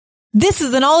This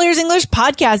is an All Ears English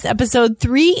podcast, episode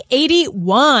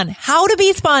 381, How to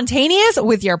Be Spontaneous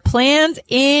with Your Plans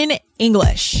in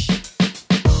English.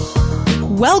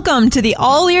 Welcome to the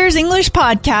All Ears English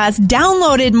podcast,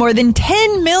 downloaded more than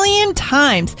 10 million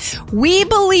times. We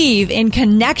believe in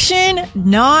connection,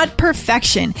 not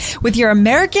perfection, with your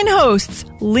American hosts,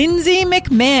 Lindsay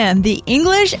McMahon, the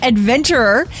English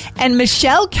adventurer, and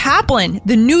Michelle Kaplan,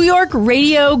 the New York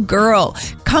radio girl,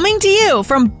 coming to you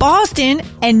from Boston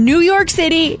and New York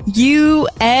City,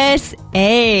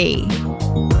 USA.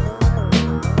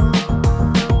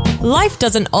 Life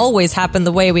doesn't always happen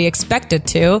the way we expect it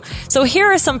to, so here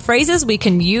are some phrases we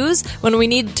can use when we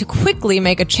need to quickly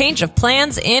make a change of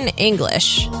plans in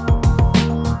English.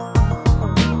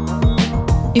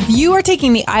 If you are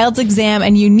taking the IELTS exam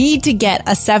and you need to get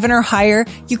a 7 or higher,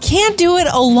 you can't do it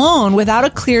alone without a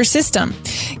clear system.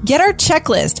 Get our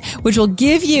checklist, which will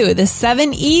give you the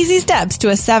 7 easy steps to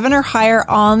a 7 or higher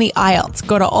on the IELTS.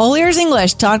 Go to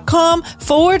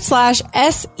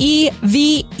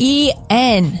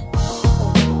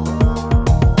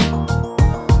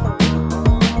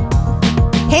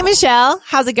Hey, Michelle.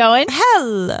 How's it going?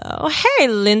 Hello. Hey,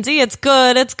 Lindsay. It's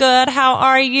good. It's good. How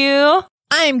are you?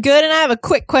 I'm good, and I have a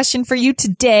quick question for you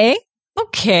today.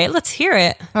 Okay, let's hear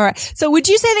it. All right. So would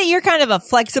you say that you're kind of a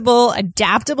flexible,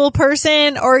 adaptable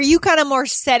person, or are you kind of more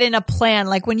set in a plan?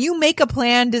 Like when you make a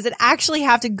plan, does it actually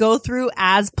have to go through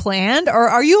as planned, or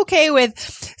are you okay with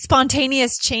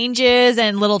spontaneous changes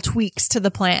and little tweaks to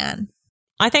the plan?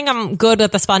 I think I'm good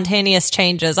with the spontaneous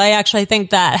changes. I actually think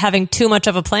that having too much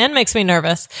of a plan makes me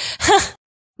nervous.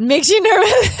 Makes you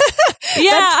nervous?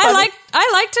 Yeah, I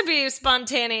like to be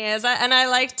spontaneous, and I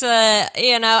like to,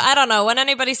 I don't know, when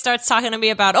anybody starts talking to me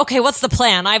about, okay, what's the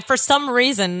plan? For some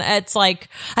reason, it's like,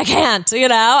 I can't,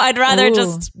 I'd rather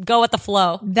just go with the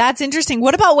flow. That's interesting.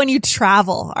 What about when you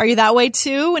travel? Are you that way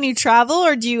too when you travel,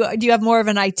 or do you have more of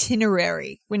an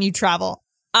itinerary when you travel?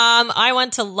 I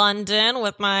went to London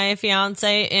with my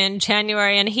fiance in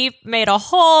January, and he made a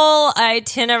whole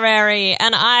itinerary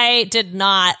and I did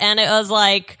not. And it was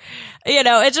like,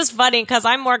 it's just funny because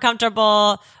I'm more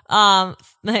comfortable.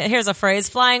 Here's a phrase,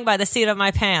 flying by the seat of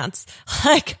my pants.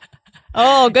 Like,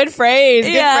 oh, good phrase.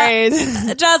 Good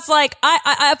phrase. Just like,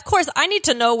 I, of course, I need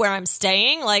to know where I'm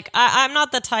staying. Like, I'm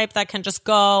not the type that can just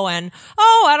go and,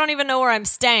 I don't even know where I'm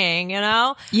staying,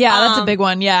 Yeah, that's a big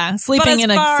one. Yeah. Sleeping in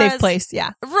a safe place. Yeah.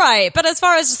 Right. But as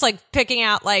far as just like picking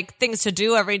out like things to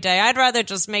do every day, I'd rather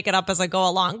just make it up as I go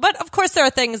along. But of course, there are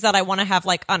things that I want to have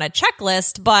like on a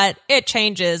checklist, but it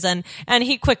changes. And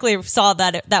he quickly saw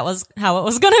that that was how it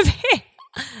was going to be.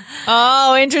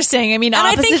 Oh, interesting. I mean, and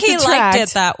opposites I think he attract. liked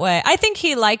it that way. I think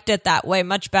he liked it that way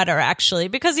much better, actually,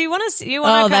 because you want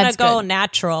to kind of go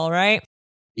natural, right?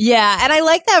 Yeah. And I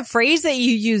like that phrase that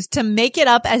you use, to make it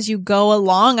up as you go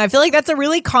along. I feel like that's a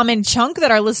really common chunk that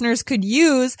our listeners could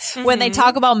use when they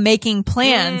talk about making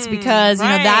plans, because,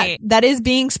 that is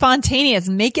being spontaneous.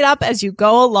 Make it up as you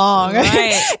go along.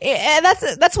 Right. And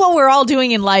that's what we're all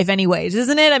doing in life anyways,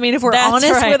 isn't it? I mean, if we're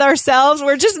honest with ourselves,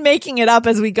 we're just making it up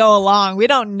as we go along. We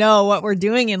don't know what we're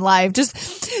doing in life. Just,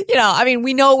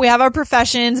 we know we have our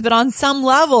professions, but on some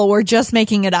level, we're just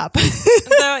making it up.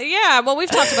 Well,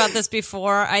 we've talked about this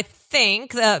before. I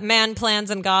think that man plans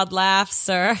and God laughs,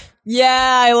 sir. Yeah,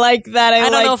 I like that. I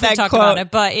don't know if we talked quote about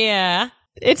it, but yeah.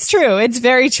 It's true. It's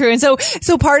very true. And so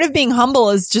part of being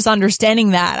humble is just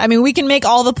understanding that. I mean, we can make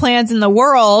all the plans in the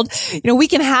world. We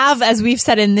can have, as we've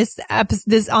said in this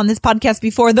on this podcast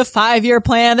before, the 5-year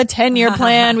plan, the 10-year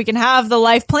plan. We can have the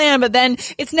life plan, but then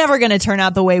it's never going to turn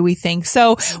out the way we think.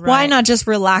 So why not just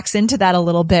relax into that a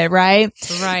little bit, right?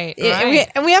 Right.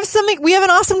 And we have an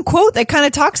awesome quote that kind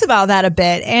of talks about that a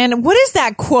bit. And what is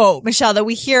that quote, Michelle, that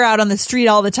we hear out on the street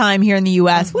all the time here in the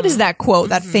US? What is that quote,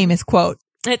 that famous quote?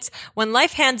 It's, when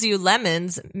life hands you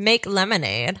lemons, make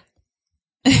lemonade.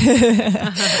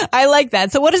 I like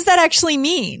that. So what does that actually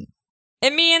mean?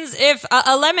 It means if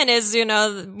a lemon is,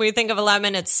 we think of a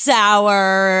lemon, it's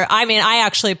sour. I mean,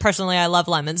 personally, I love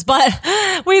lemons, but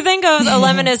we think of a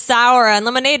lemon as sour and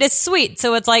lemonade is sweet.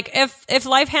 So it's like, if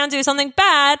life hands you something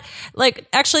bad, like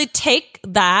actually take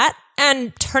that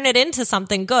and turn it into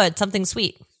something good, something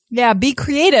sweet. Yeah, be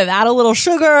creative. Add a little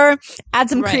sugar, add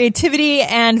some creativity,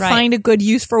 and find a good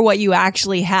use for what you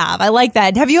actually have. I like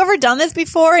that. Have you ever done this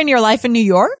before in your life in New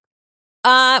York?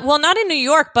 Well, not in New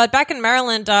York, but back in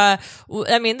Maryland,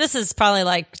 this is probably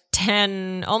like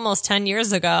almost 10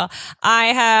 years ago. I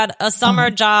had a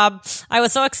summer job. I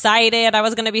was so excited. I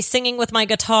was going to be singing with my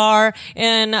guitar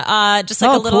in just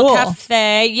like a little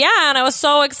cafe. Yeah, and I was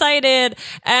so excited.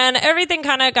 And everything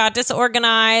kind of got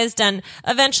disorganized. And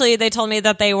eventually they told me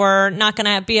that they were not going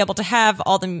to be able to have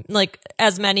all the, like,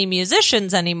 as many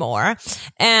musicians anymore.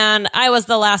 And I was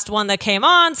the last one that came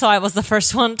on, so I was the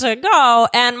first one to go.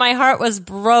 And my heart was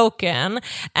broken.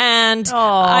 And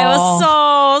I was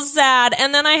so sad.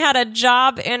 And then I had a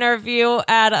job interview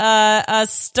at a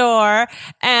store,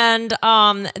 and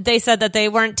they said that they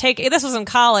weren't taking, this was in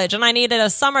college, and I needed a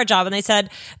summer job, and they said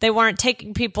they weren't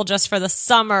taking people just for the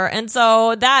summer. And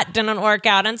so that didn't work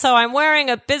out. And so I'm wearing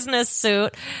a business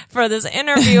suit for this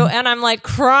interview and I'm like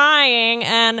crying,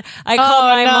 and I called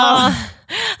my mom.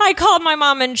 I called my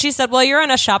mom and she said, well, you're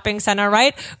in a shopping center,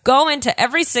 right? Go into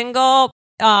every single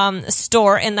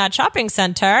store in that shopping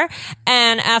center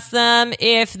and ask them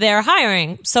if they're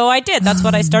hiring. So I did. That's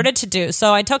what I started to do.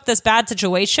 So I took this bad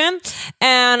situation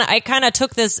and I kind of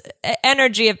took this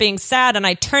energy of being sad and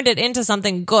I turned it into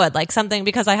something good, like something,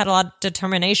 because I had a lot of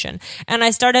determination. And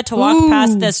I started to walk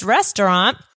past this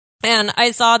restaurant. And I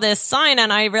saw this sign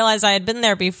and I realized I had been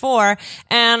there before,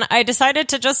 and I decided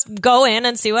to just go in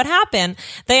and see what happened.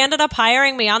 They ended up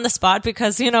hiring me on the spot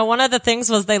because, you know, one of the things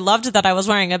was they loved that I was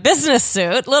wearing a business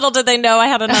suit. Little did they know I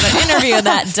had another interview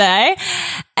that day.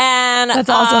 And that's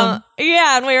awesome.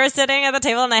 Yeah. And we were sitting at the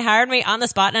table and they hired me on the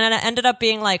spot, and it ended up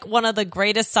being like one of the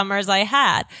greatest summers I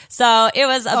had. So it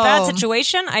was a bad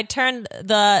situation. I turned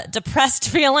the depressed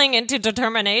feeling into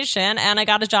determination, and I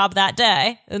got a job that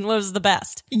day, and it was the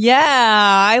best. Yeah,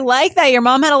 I like that. Your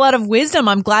mom had a lot of wisdom.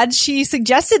 I'm glad she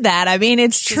suggested that. I mean,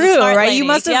 it's true, right? Lady. You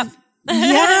must have. Yep.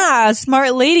 Yeah,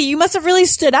 smart lady. You must have really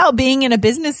stood out being in a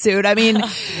business suit. I mean,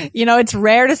 you know, it's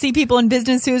rare to see people in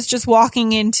business suits just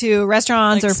walking into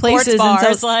restaurants like or places. Bars,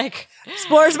 and so, like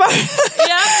sports bar.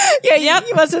 Yeah. Yeah. Yep.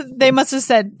 They must have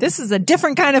said, this is a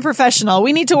different kind of professional.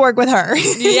 We need to work with her.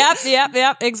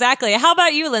 Yep. Exactly. How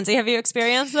about you, Lindsay? Have you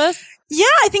experienced this? Yeah,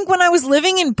 I think when I was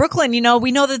living in Brooklyn, you know,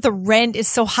 we know that the rent is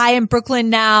so high in Brooklyn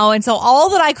now. And so all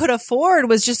that I could afford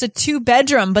was just a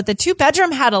 2-bedroom, but the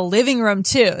 2-bedroom had a living room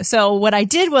too. So what I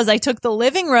did was I took the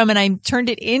living room and I turned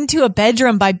it into a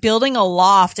bedroom by building a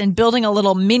loft and building a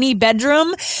little mini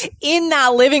bedroom in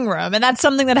that living room. And that's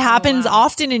something that happens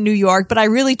often in New York, but I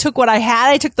really took what I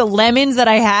had. I took the lemons that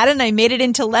I had and I made it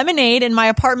into lemonade, and my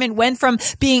apartment went from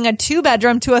being a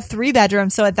 2-bedroom to a 3-bedroom.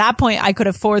 So at that point I could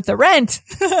afford the rent.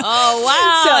 Oh,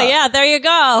 wow. So, yeah, there you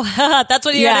go. That's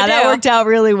what you gotta do. Yeah, that worked out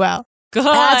really well. Good.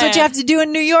 That's what you have to do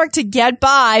in New York to get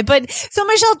by. But so,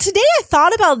 Michelle, today I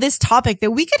thought about this topic that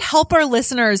we could help our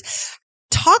listeners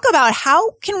talk about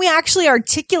how can we actually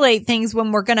articulate things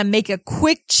when we're going to make a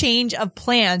quick change of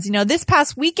plans. You know, this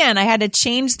past weekend, I had to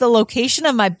change the location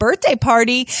of my birthday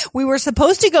party. We were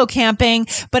supposed to go camping,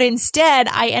 but instead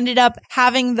I ended up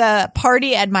having the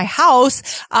party at my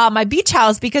house, my beach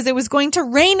house, because it was going to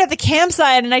rain at the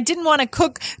campsite and I didn't want to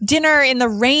cook dinner in the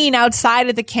rain outside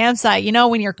of the campsite. You know,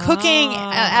 when you're cooking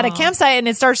at a campsite and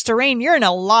it starts to rain, you're in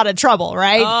a lot of trouble,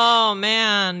 right? Oh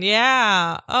man.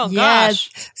 Yeah. Oh yes.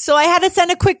 gosh. So I had to send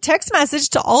a quick text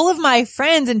message to all of my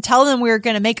friends and tell them we were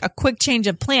going to make a quick change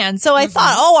of plans. So I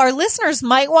thought, our listeners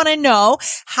might want to know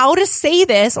how to say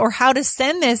this or how to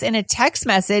send this in a text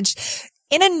message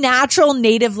in a natural,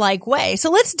 native-like way. So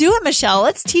let's do it, Michelle.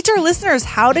 Let's teach our listeners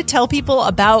how to tell people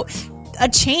about a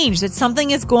change, that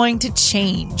something is going to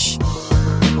change.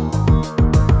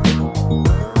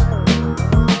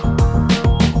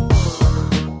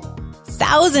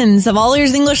 Thousands of All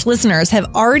Ears English listeners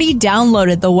have already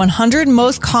downloaded the 100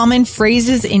 most common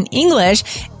phrases in English,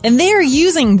 and they are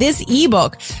using this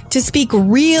ebook to speak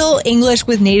real English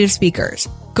with native speakers.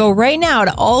 Go right now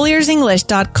to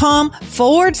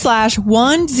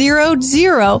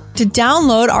allearsenglish.com/100 to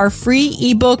download our free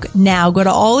ebook now. Go to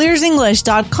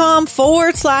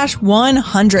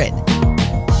allearsenglish.com/100.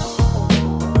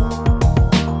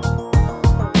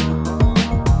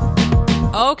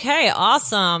 Okay,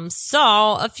 awesome. So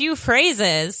a few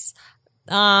phrases.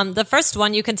 The first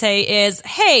one you can say is,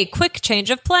 hey, quick change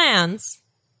of plans.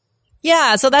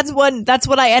 Yeah, so that's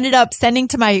what I ended up sending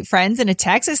to my friends in a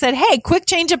text. I said, hey, quick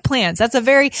change of plans. That's a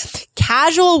very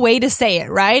casual way to say it,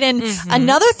 right? And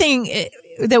another thing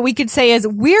that we could say is,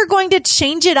 we're going to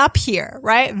change it up here,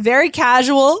 right? Very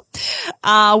casual.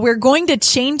 We're going to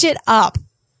change it up.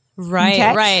 Right,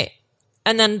 okay? Right.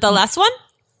 And then the last one?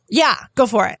 Yeah, go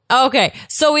for it. Okay.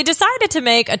 So we decided to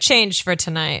make a change for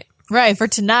tonight. Right, for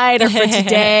tonight or for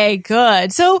today.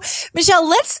 Good. So, Michelle,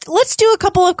 let's do a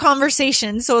couple of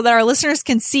conversations so that our listeners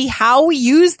can see how we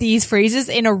use these phrases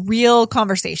in a real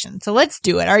conversation. So let's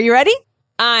do it. Are you ready?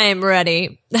 I'm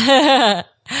ready.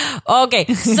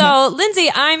 Okay, so Lindsay,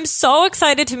 I'm so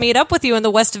excited to meet up with you in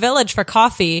the West Village for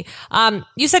coffee.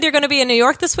 You said you're going to be in New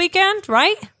York this weekend,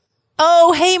 right?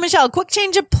 Oh, hey, Michelle, quick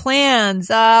change of plans.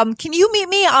 Can you meet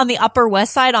me on the Upper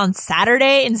West Side on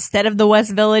Saturday instead of the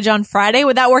West Village on Friday?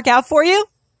 Would that work out for you?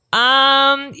 Yeah,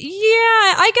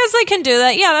 I guess I can do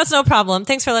that. Yeah, that's no problem.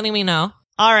 Thanks for letting me know.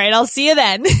 All right, I'll see you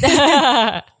then.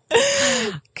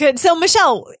 Good. So,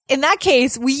 Michelle, in that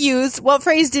case, what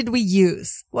phrase did we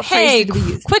use?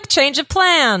 Quick change of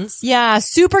plans. Yeah,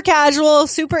 super casual,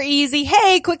 super easy.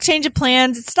 Hey, quick change of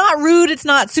plans. It's not rude. It's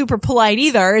not super polite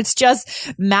either. It's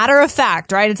just matter of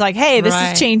fact, right? It's like, hey, this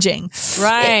is changing.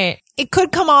 Right. It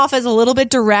could come off as a little bit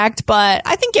direct, but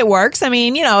I think it works. I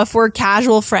mean, if we're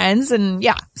casual friends and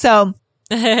yeah, so.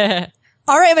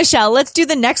 All right, Michelle, let's do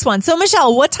the next one. So,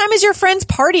 Michelle, what time is your friend's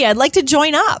party? I'd like to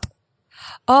join up.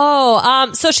 Oh,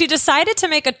 so she decided to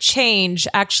make a change,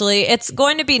 actually. It's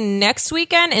going to be next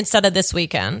weekend instead of this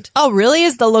weekend. Oh, really?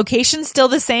 Is the location still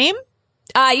the same?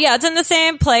 Yeah, it's in the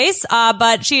same place.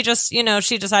 But she just,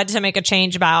 she decided to make a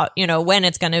change about, when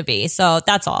it's going to be. So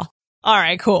that's all. All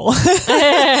right, cool.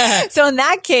 So in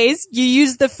that case, you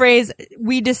use the phrase,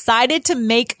 we decided to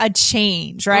make a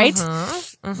change, right?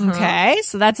 Okay.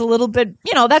 So that's a little bit,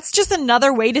 that's just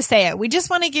another way to say it. We just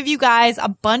want to give you guys a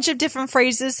bunch of different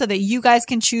phrases so that you guys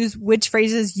can choose which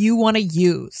phrases you want to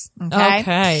use.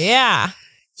 Okay. Yeah.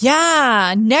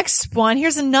 Yeah. Next one.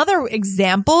 Here's another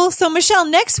example. So Michelle,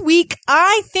 next week,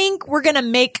 I think we're going to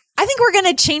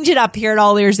change it up here at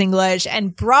All Ears English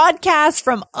and broadcast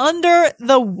from under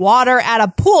the water at a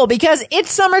pool because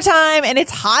it's summertime and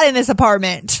it's hot in this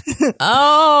apartment.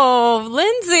 Oh,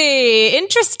 Lindsay,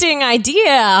 interesting idea.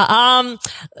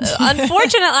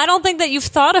 Unfortunately, I don't think that you've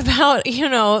thought about,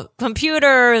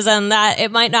 computers and that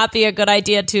it might not be a good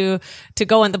idea to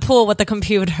go in the pool with the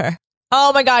computer.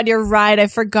 Oh my God, you're right. I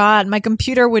forgot. My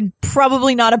computer would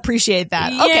probably not appreciate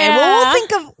that. Yeah. Okay, well,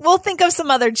 we'll think of some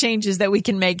other changes that we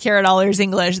can make here at All Ears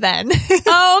English then.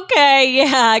 Okay,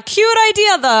 yeah. Cute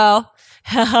idea though.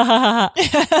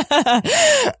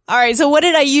 All right, so what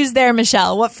did I use there,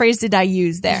 Michelle? What phrase did I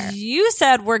use there? You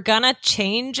said we're gonna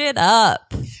change it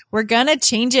up. We're gonna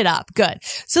change it up. Good.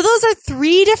 So those are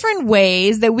 3 different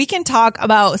ways that we can talk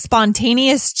about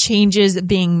spontaneous changes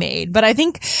being made. But I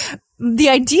think the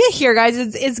idea here, guys,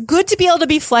 is it's good to be able to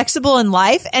be flexible in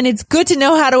life and it's good to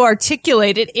know how to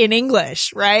articulate it in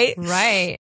English, right?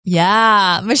 Right.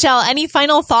 Yeah. Michelle, any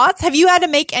final thoughts? Have you had to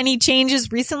make any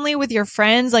changes recently with your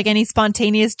friends, like any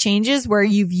spontaneous changes where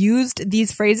you've used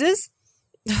these phrases?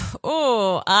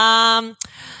 Oh,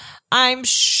 I'm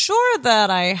sure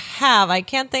that I have. I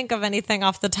can't think of anything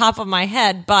off the top of my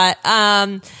head, but,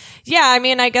 yeah, I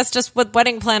mean, I guess just with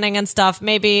wedding planning and stuff,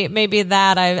 maybe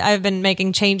that I've been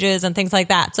making changes and things like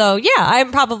that. So yeah, I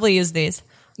probably use these.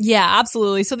 Yeah,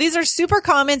 absolutely. So these are super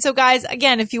common. So guys,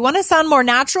 again, if you want to sound more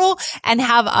natural and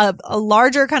have a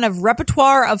larger kind of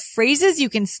repertoire of phrases, you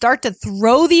can start to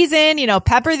throw these in,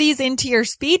 pepper these into your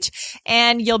speech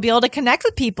and you'll be able to connect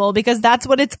with people because that's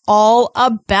what it's all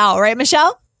about. Right,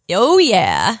 Michelle? Oh,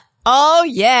 yeah. Oh,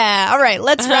 yeah. All right.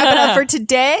 Let's wrap it up for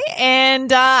today.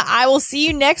 And I will see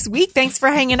you next week. Thanks for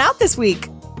hanging out this week.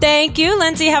 Thank you,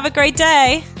 Lindsay. Have a great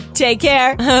day. Take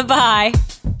care. Bye.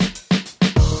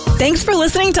 Thanks for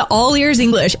listening to All Ears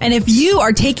English. And if you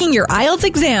are taking your IELTS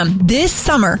exam this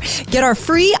summer, get our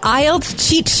free IELTS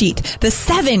cheat sheet, the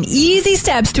 7 easy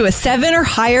steps to a 7 or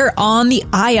higher on the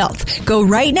IELTS. Go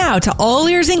right now to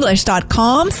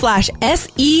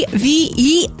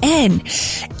allearsenglish.com/SEVEN. And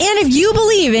if you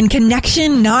believe in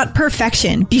connection, not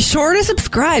perfection, be sure to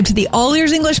subscribe to the All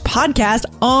Ears English podcast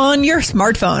on your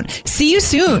smartphone. See you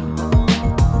soon.